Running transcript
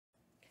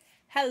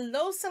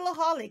Hello,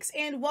 Silaholics,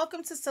 and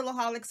welcome to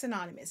Silaholics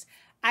Anonymous.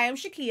 I am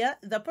Shakia,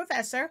 the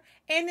professor,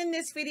 and in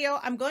this video,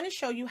 I'm going to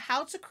show you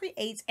how to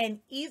create an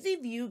easy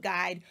view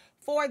guide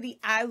for the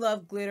I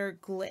Love Glitter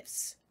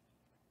glyphs.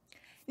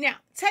 Now,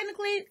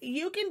 technically,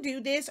 you can do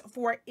this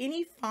for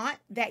any font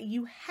that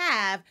you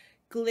have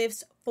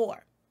glyphs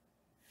for.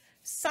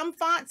 Some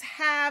fonts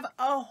have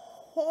a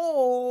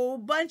whole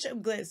bunch of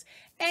glyphs,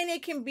 and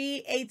it can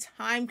be a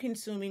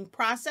time-consuming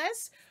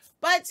process.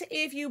 But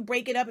if you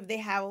break it up, if they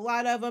have a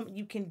lot of them,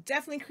 you can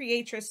definitely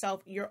create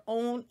yourself your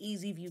own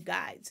easy view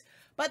guides.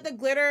 But the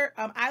glitter,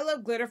 I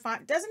Love Glitter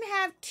font doesn't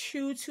have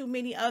too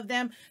many of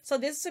them. So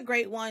this is a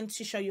great one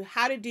to show you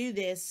how to do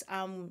this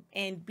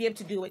and be able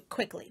to do it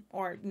quickly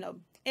or,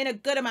 in a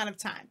good amount of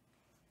time.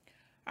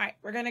 All right,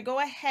 we're going to go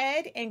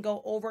ahead and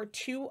go over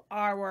to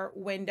our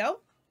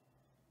window.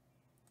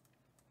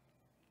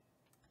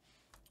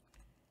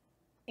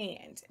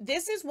 And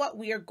this is what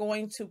we are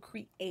going to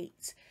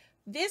create.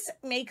 This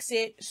makes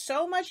it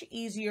so much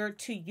easier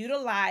to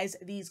utilize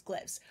these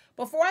glyphs.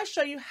 Before I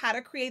show you how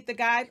to create the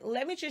guide,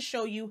 let me just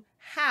show you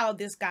how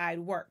this guide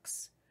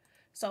works.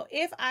 So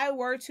if I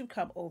were to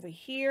come over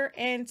here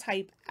and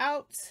type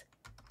out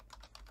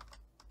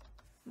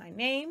my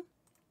name,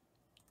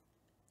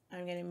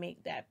 I'm going to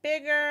make that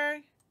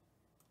bigger.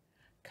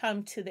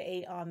 Come to the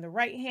A on the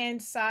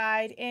right-hand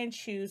side and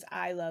choose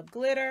I Love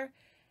Glitter.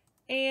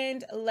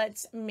 And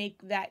let's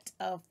make that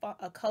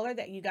a color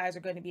that you guys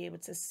are going to be able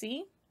to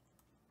see.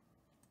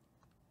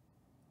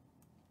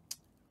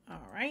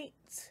 All right.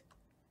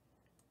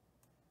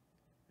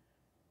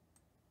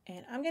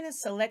 And I'm going to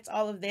select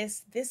all of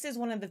this. This is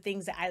one of the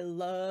things that I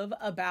love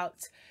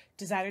about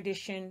Designer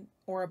Edition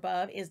or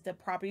above is the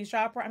properties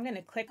dropper. I'm going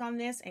to click on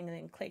this and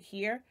then click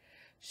here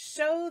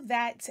so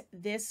that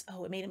this,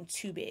 oh, it made them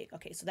too big.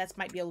 Okay, so that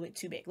might be a little bit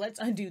too big. Let's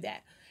undo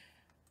that.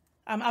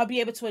 I'll be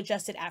able to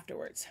adjust it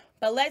afterwards.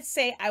 But let's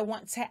say I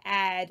want to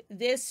add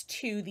this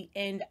to the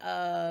end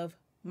of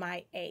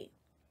my A.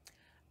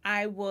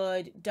 I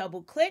would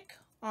double click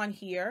on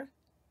here,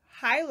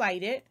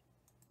 highlight it,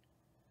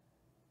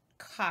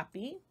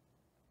 copy,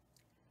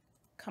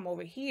 come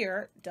over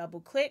here, double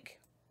click,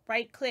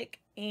 right click,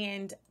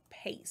 and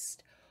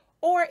paste.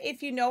 Or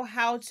if you know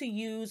how to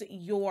use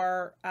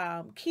your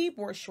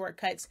keyboard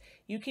shortcuts,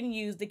 you can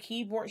use the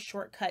keyboard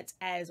shortcuts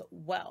as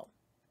well.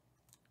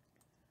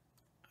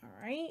 All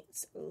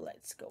right,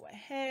 let's go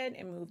ahead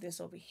and move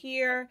this over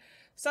here.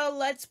 So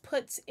let's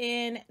put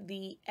in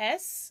the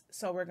S.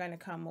 So we're going to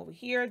come over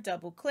here,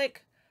 double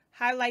click,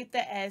 highlight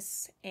the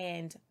S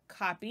and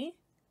copy.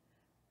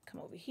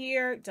 Come over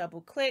here, double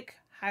click,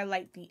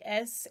 highlight the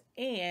S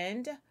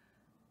and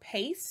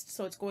paste.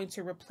 So it's going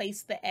to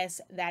replace the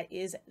S that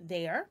is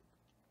there.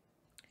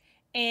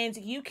 And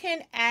you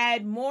can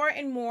add more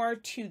and more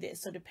to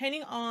this. So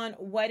depending on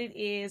what it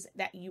is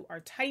that you are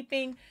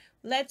typing,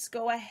 let's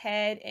go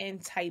ahead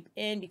and type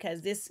in,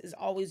 because this is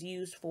always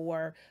used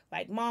for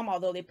like mom,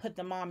 although they put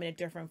the mom in a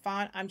different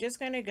font. I'm just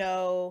going to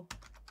go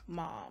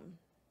mom.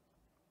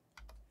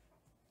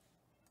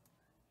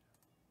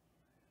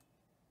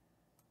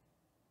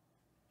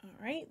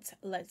 All right,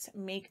 let's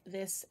make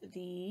this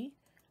the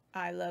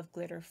I Love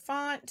Glitter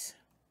font.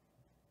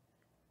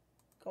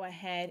 Go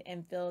ahead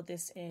and fill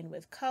this in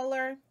with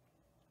color.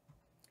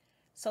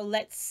 So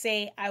let's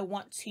say I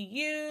want to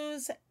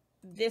use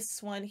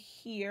this one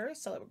here.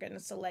 So we're going to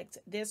select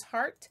this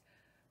heart,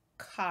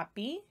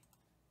 copy,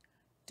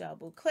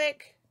 double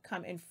click,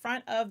 come in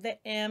front of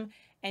the M.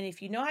 And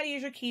if you know how to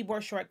use your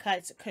keyboard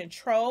shortcuts,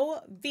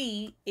 Control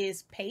V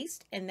is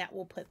paste, and that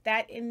will put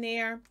that in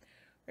there.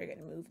 We're going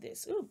to move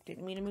this. Ooh,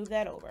 didn't mean to move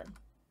that over.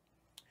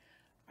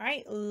 All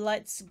right,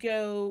 let's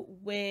go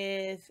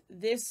with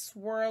this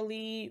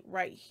swirly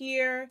right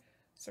here.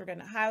 So we're going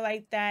to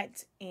highlight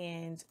that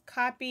and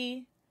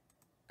copy,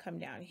 come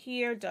down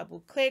here,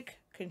 double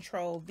click,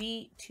 Control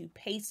V to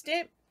paste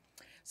it.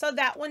 So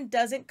that one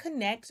doesn't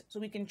connect. So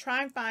we can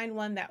try and find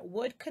one that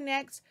would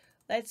connect.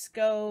 Let's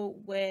go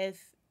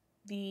with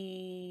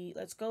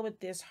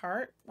this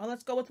heart. Well,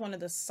 let's go with one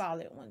of the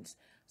solid ones.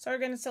 So we're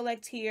going to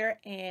select here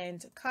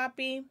and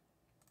copy.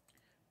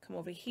 Come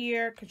over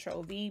here,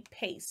 Control V,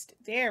 paste.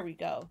 There we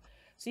go.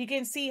 So you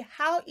can see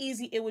how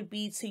easy it would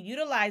be to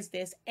utilize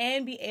this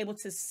and be able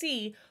to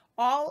see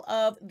all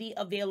of the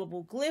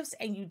available glyphs,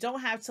 and you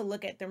don't have to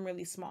look at them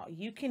really small.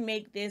 You can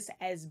make this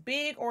as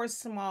big or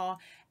small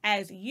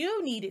as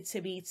you need it to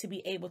be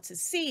able to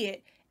see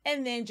it,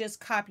 and then just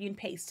copy and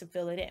paste to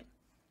fill it in.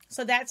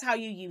 So that's how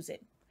you use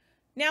it.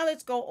 Now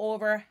let's go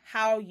over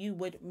how you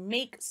would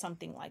make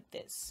something like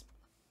this.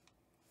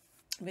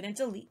 I'm going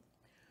to delete.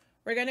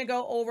 We're going to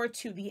go over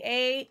to the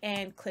A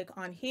and click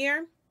on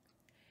here.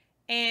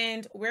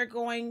 And we're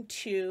going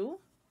to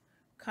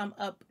come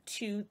up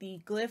to the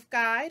glyph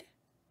guide.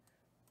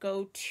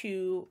 Go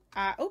to,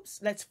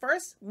 let's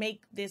first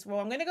make this.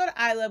 Well, I'm going to go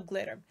to I Love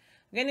Glitter.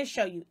 I'm going to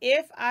show you.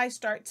 If I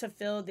start to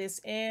fill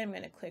this in, I'm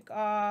going to click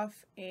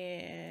off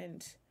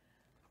and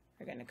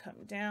we're going to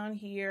come down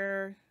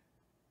here.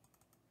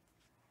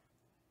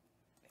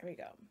 There we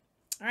go.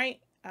 All right.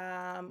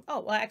 Oh,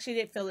 well, I actually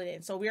did fill it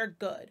in, so we're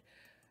good.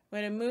 I'm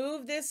going to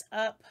move this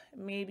up,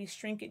 maybe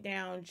shrink it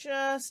down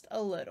just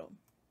a little.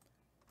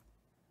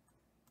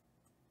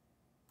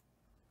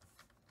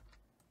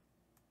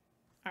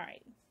 All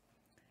right.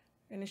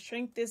 I'm going to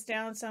shrink this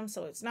down some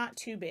so it's not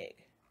too big.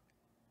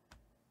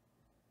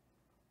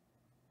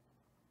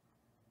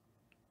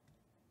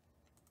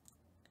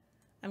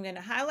 I'm going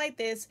to highlight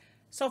this.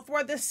 So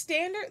for the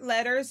standard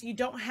letters, you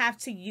don't have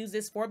to use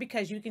this for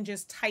because you can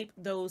just type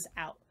those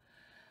out.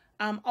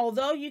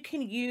 Although you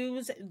can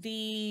use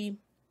the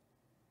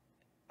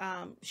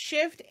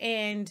shift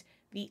and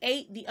the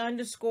 8, the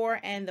underscore,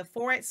 and the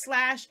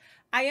 /,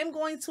 I am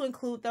going to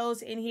include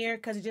those in here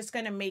because it's just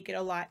going to make it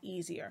a lot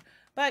easier.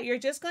 But you're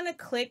just going to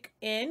click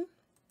in,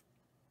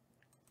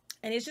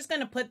 and it's just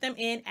going to put them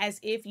in as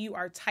if you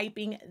are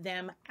typing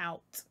them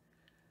out.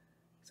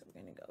 So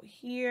we're going to go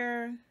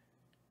here,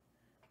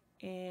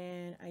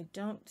 and I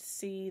don't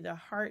see the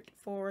heart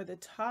for the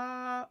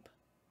top.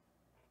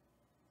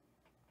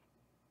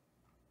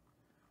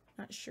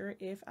 Not sure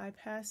if I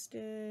passed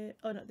it.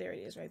 Oh no, there it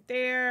is right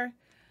there.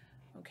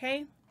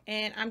 Okay,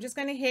 and I'm just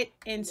going to hit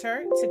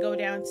enter to go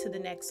down to the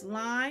next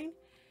line,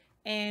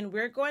 and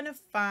we're going to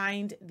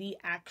find the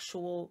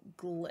actual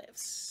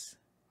glyphs.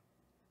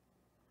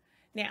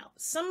 Now,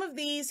 some of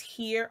these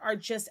here are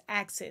just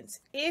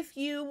accents. If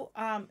you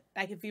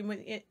if you're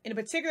in a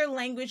particular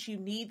language, you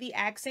need the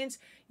accents,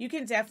 you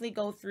can definitely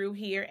go through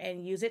here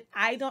and use it.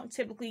 I don't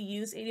typically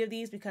use any of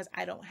these because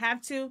I don't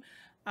have to.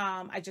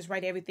 I just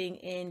write everything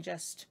in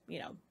just,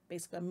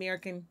 basically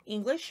American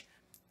English.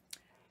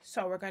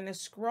 So we're going to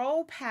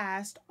scroll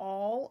past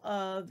all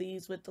of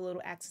these with the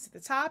little accents at the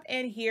top.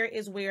 And here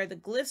is where the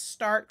glyphs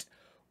start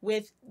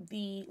with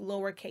the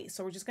lowercase.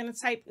 So we're just going to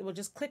type, we'll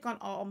just click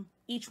on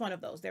each one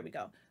of those. There we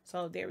go.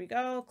 So there we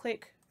go.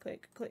 Click,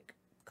 click, click,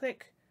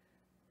 click,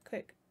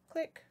 click,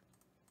 click.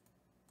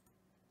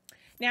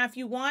 Now, if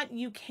you want,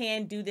 you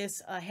can do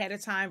this ahead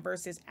of time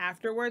versus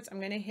afterwards. I'm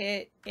going to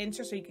hit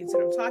enter so you can see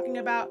what I'm talking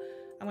about.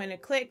 I'm going to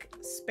click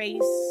space.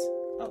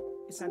 Oh,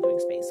 it's not doing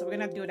space. So we're going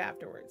to have to do it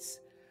afterwards.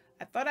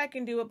 I thought I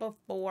can do it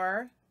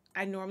before.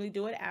 I normally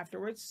do it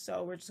afterwards.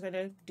 So we're just going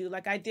to do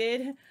like I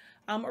did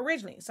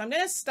originally. So I'm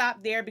going to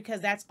stop there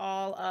because that's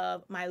all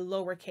of my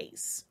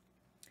lowercase.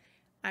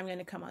 I'm going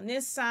to come on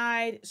this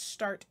side,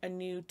 start a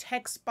new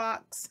text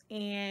box,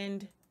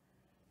 and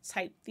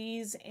type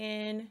these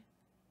in.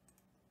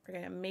 We're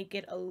going to make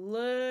it a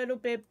little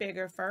bit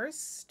bigger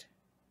first.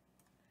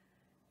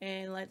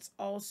 And let's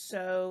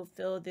also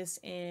fill this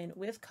in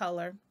with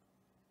color.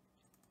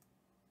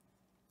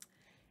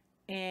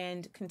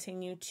 And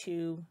continue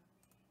to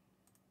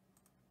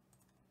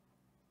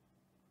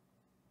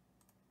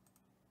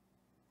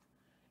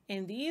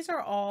and these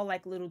are all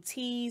like little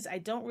T's. I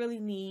don't really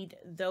need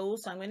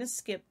those, so I'm going to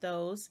skip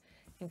those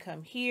and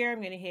come here. I'm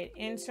going to hit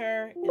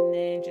enter and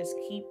then just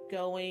keep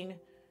going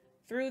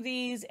through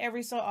these.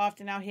 Every so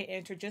often I'll hit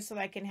enter just so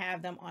I can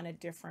have them on a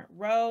different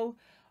row,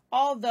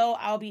 although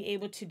I'll be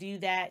able to do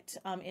that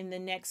in the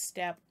next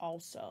step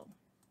also.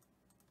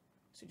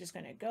 So just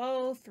going to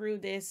go through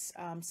this,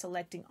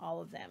 selecting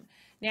all of them.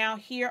 Now,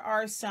 here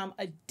are some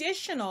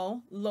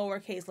additional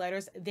lowercase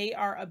letters. They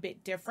are a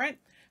bit different.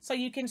 So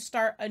you can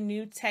start a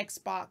new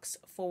text box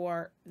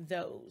for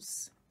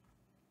those.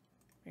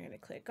 We're going to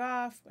click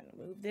off. I'm going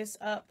to move this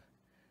up.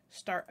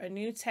 Start a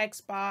new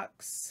text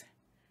box.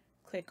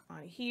 Click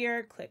on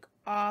here. Click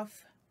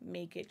off.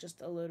 Make it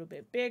just a little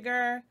bit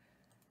bigger.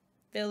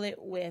 Fill it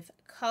with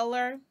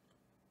color.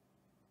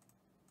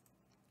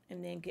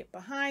 And then get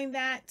behind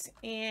that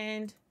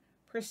and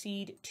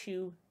proceed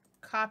to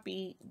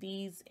copy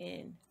these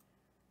in.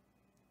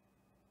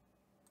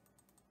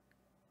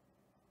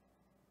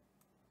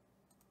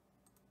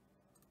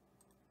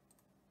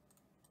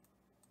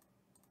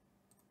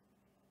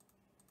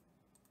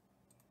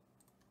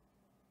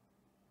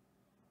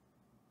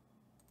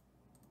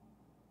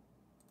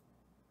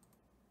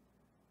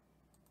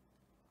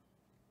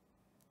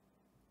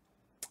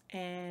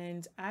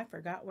 And I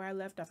forgot where I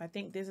left off. I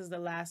think this is the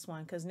last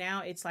one because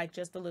now it's like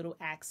just the little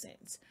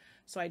accents.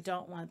 So I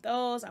don't want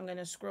those. I'm going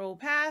to scroll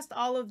past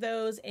all of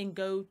those and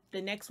go.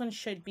 The next one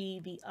should be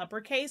the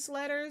uppercase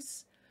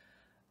letters.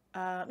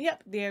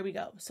 Yep, there we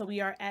go. So we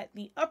are at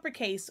the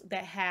uppercase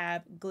that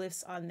have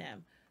glyphs on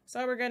them.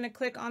 So we're going to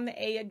click on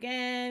the A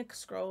again,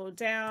 scroll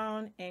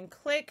down and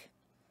click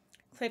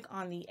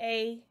on the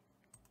A,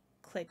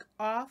 click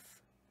off.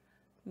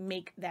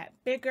 Make that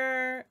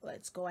bigger.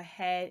 Let's go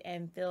ahead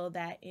and fill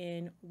that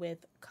in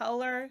with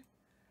color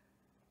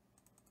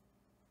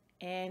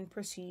and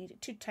proceed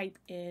to type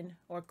in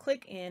or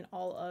click in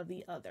all of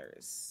the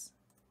others.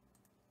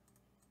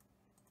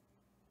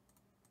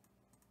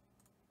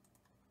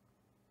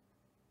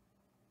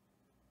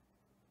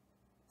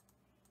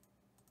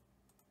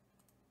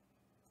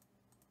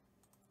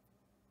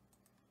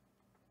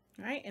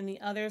 All right, and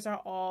the others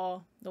are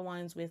all the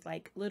ones with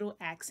like little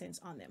accents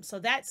on them. So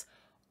that's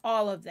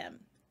all of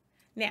them.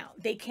 Now,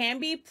 they can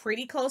be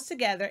pretty close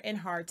together and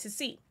hard to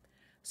see.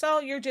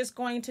 So you're just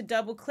going to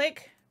double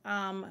click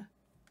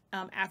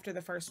after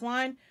the first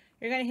one.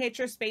 You're going to hit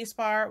your space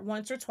bar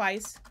once or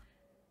twice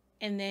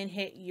and then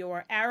hit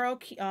your arrow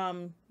key,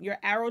 your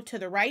arrow to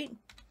the right,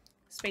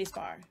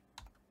 spacebar,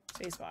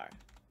 spacebar.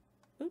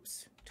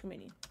 Oops, too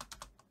many.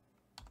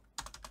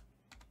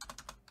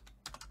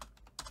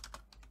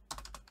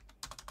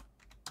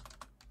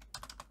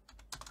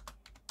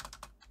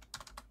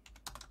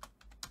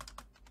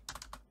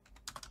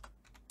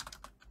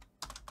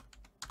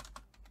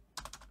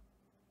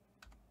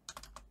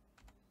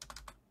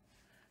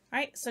 All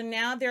right, so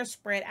now they're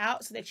spread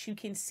out so that you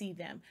can see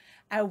them.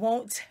 I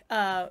won't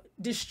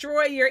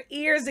destroy your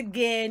ears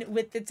again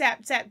with the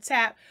tap, tap,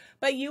 tap,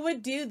 but you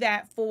would do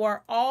that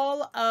for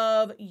all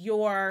of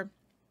your,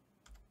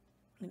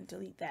 I'm going to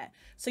delete that.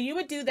 So you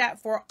would do that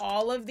for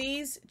all of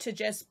these to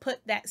just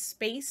put that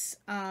space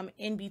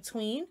in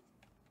between.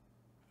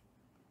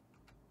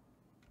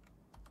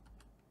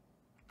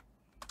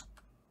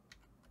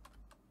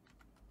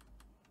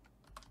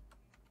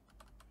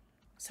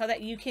 So that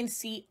you can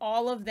see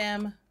all of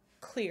them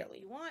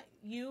clearly.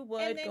 You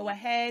would go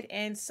ahead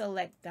and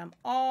select them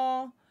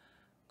all.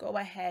 Go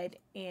ahead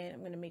and I'm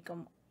going to make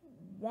them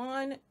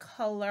one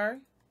color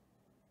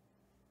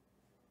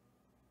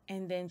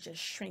and then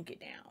just shrink it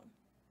down.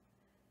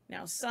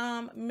 Now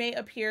some may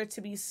appear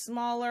to be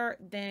smaller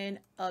than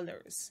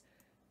others.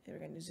 And we're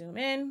going to zoom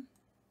in.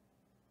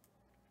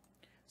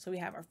 So we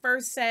have our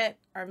first set,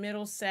 our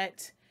middle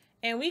set,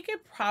 and we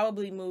could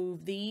probably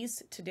move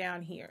these to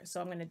down here.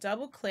 So I'm going to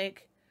double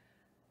click,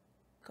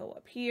 go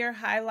up here,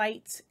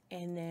 highlight,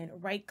 and then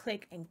right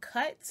click and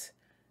cut.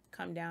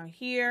 Come down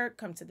here,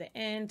 come to the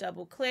end,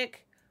 double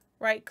click,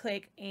 right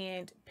click,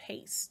 and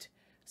paste.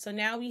 So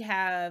now we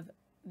have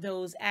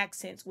those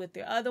accents with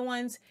the other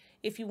ones.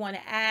 If you want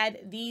to add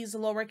these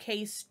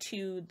lowercase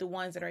to the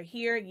ones that are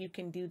here, you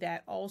can do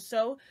that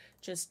also.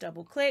 Just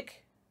double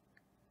click,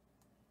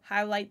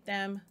 highlight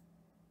them,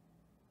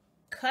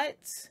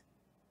 cut,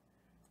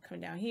 come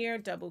down here,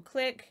 double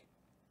click,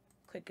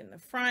 click in the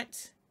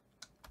front,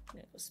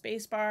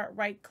 spacebar,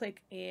 right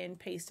click and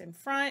paste in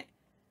front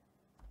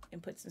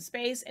and put some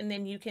space, and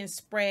then you can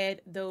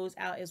spread those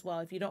out as well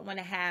if you don't want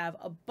to have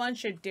a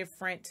bunch of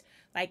different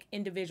like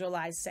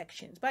individualized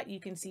sections. But you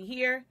can see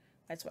here,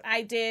 that's what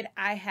I did.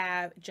 I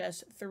have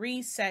just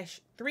three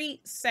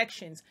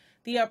sections,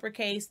 the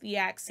uppercase, the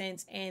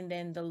accents, and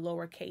then the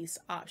lowercase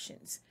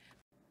options.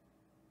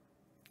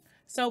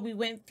 So we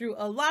went through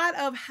a lot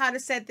of how to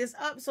set this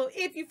up. So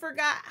if you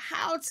forgot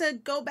how to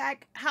go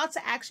back, how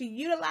to actually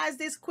utilize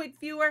this quick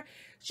viewer,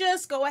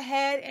 just go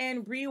ahead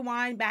and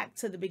rewind back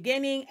to the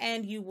beginning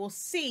and you will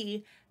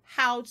see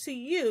how to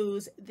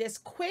use this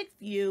quick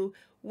view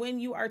when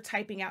you are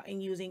typing out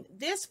and using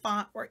this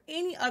font or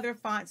any other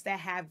fonts that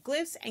have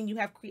glyphs and you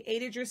have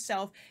created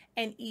yourself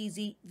an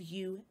easy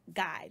view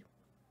guide.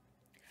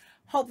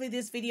 Hopefully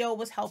this video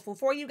was helpful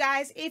for you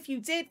guys. If you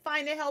did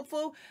find it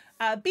helpful,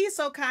 be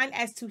so kind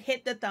as to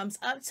hit the thumbs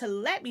up to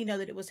let me know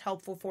that it was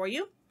helpful for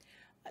you.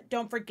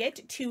 Don't forget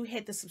to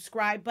hit the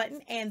subscribe button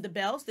and the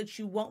bell so that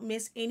you won't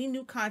miss any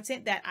new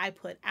content that I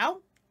put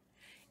out.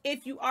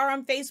 If you are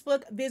on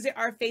Facebook, visit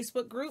our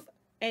Facebook group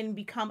and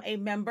become a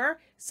member,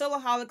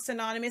 Silaholics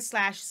Anonymous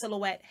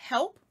 /Silhouette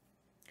Help.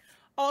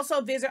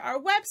 Also visit our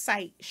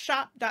website,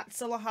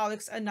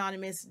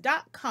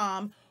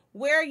 shop.silaholics.anonymous.com,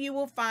 where you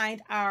will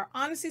find our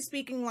Honestly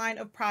Speaking line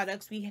of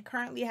products. We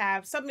currently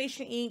have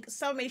sublimation ink,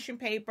 sublimation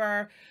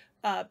paper,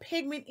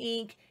 pigment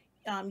ink.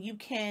 You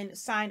can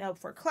sign up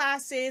for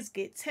classes,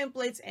 get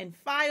templates and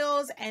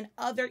files, and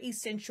other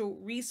essential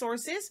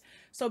resources.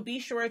 So be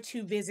sure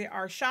to visit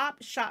our shop,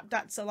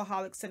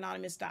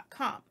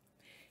 shop.silaholics.anonymous.com.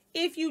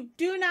 If you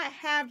do not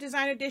have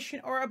Design Edition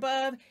or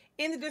above,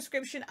 in the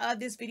description of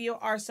this video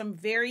are some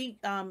very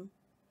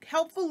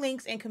helpful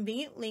links and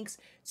convenient links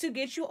to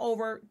get you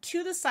over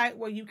to the site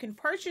where you can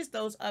purchase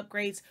those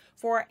upgrades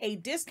for a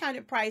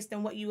discounted price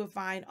than what you would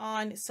find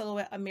on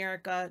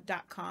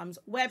silhouetteamerica.com's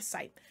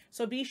website.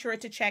 So be sure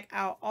to check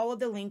out all of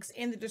the links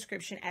in the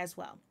description as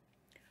well.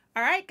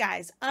 All right,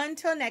 guys,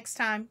 until next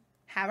time,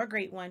 have a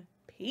great one.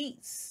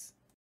 Peace.